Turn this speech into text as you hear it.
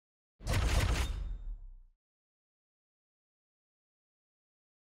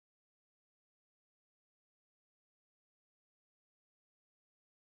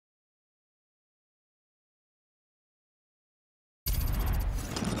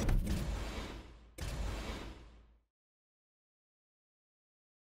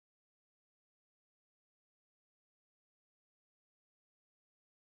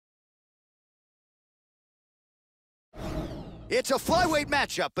It's a flyweight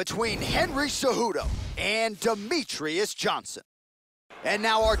matchup between Henry Cejudo and Demetrious Johnson. And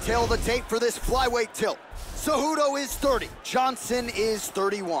now our tail of the tape for this flyweight tilt. Cejudo is 30, Johnson is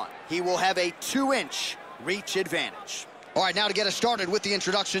 31. He will have a 2-inch reach advantage. All right, now to get us started with the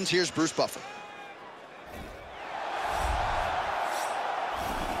introductions, here's Bruce Buffer.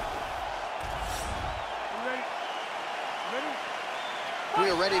 We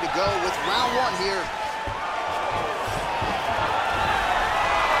are ready to go with round one here.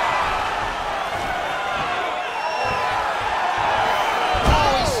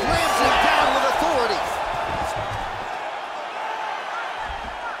 Oh, he slams him down with authority.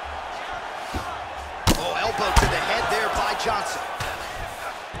 Oh, elbow to the head there by Johnson.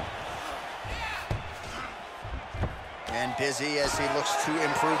 And busy as he looks to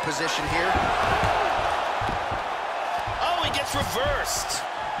improve position here. Gets reversed.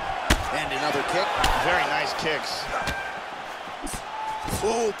 And another kick. Very nice kicks.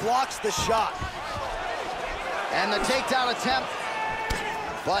 Ooh, blocks the shot. And the takedown attempt,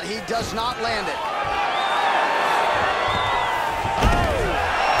 but he does not land it. Oh,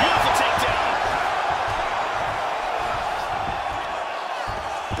 beautiful takedown.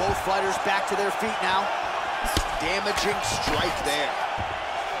 Both fighters back to their feet now. Damaging strike there.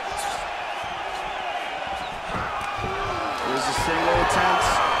 There's a single attempt,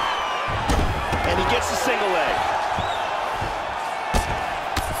 and he gets a single leg.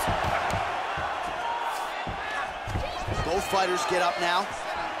 Both fighters get up now.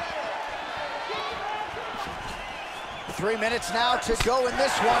 3 minutes now to go in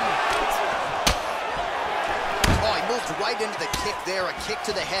this one. Oh, he moved right into the kick there. A kick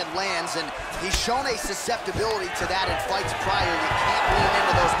to the head lands, and he's shown a susceptibility to that in fights prior. You can't lean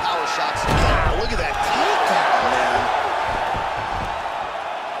into those power shots. Wow, look at that takedown, man.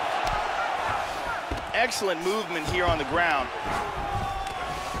 Excellent movement here on the ground.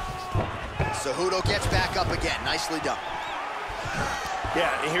 Cejudo gets back up again. Nicely done.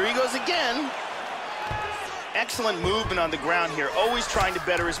 Yeah, here he goes again. Excellent movement on the ground here. Always trying to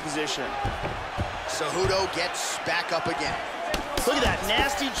better his position. Cejudo gets back up again. Look at that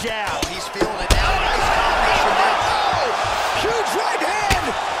nasty jab. Oh, he's feeling it now. Nice combination there. Oh, huge right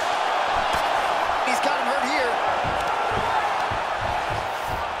hand. He's got him hurt here.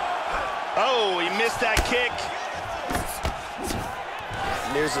 Oh, he missed that kick.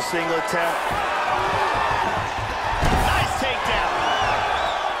 And there's a single attempt. Nice takedown.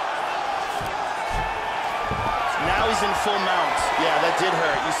 Now he's in full mount. Yeah, that did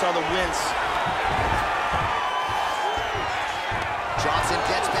hurt. You saw the wince. Johnson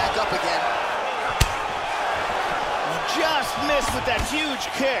gets back up again. Just missed with that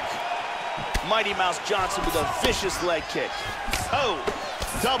huge kick. Mighty Mouse Johnson with a vicious leg kick. Oh,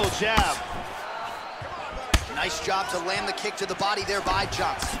 double jab. Nice job to land the kick to the body there by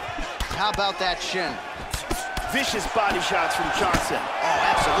Johnson. How about that shin? Vicious body shots from Johnson. Oh,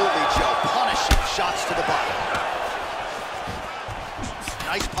 absolutely, Joe. Punishing shots to the body.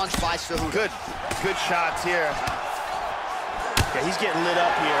 Nice punch by Cejudo. Good shots here. Yeah, he's getting lit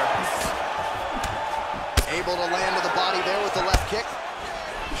up here. Able to land to the body there with the left kick.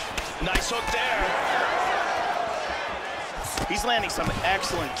 Nice hook there. He's landing some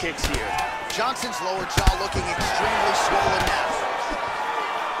excellent kicks here. Johnson's lower jaw looking extremely swollen now.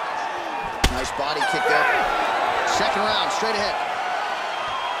 Nice body kick there. Second round, straight ahead.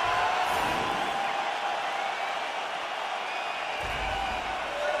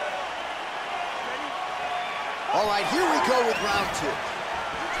 All right, here we go with round two.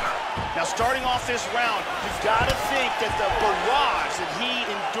 Now, starting off this round, you've got to think that the barrage that he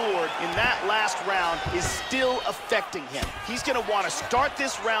endured in that last round is still affecting him. He's going to want to start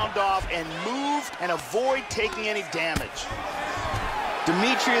this round off and move and avoid taking any damage.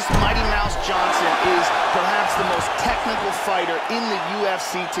 Demetrious Mighty Mouse Johnson is perhaps the most technical fighter in the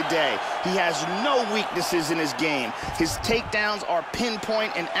UFC today. He has no weaknesses in his game. His takedowns are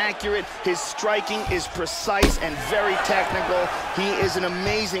pinpoint and accurate. His striking is precise and very technical. He is an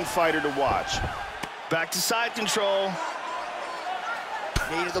amazing fighter to watch. Back to side control.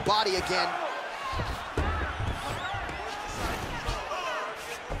 Knee to the body again.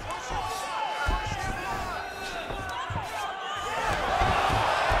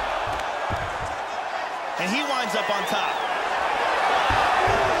 And he winds up on top.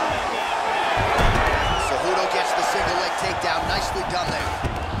 Cejudo gets the single leg takedown. Nicely done there.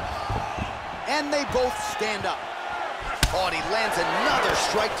 And they both stand up. Oh, and he lands another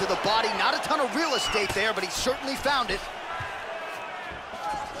strike to the body. Not a ton of real estate there, but he certainly found it.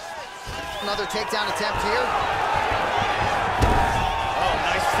 Another takedown attempt here. Oh,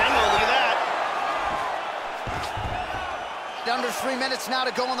 nice single, look at that. Under 3 minutes now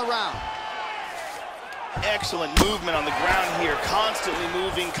to go in the round. Excellent movement on the ground here. Constantly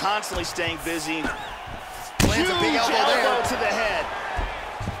moving, constantly staying busy. Lands a big elbow there. To the head.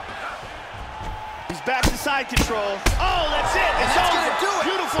 He's back to side control. Oh, that's it. And that's gonna do it.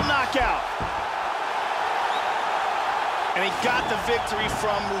 Beautiful knockout. And he got the victory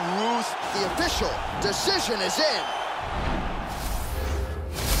from Ruth. The official decision is in.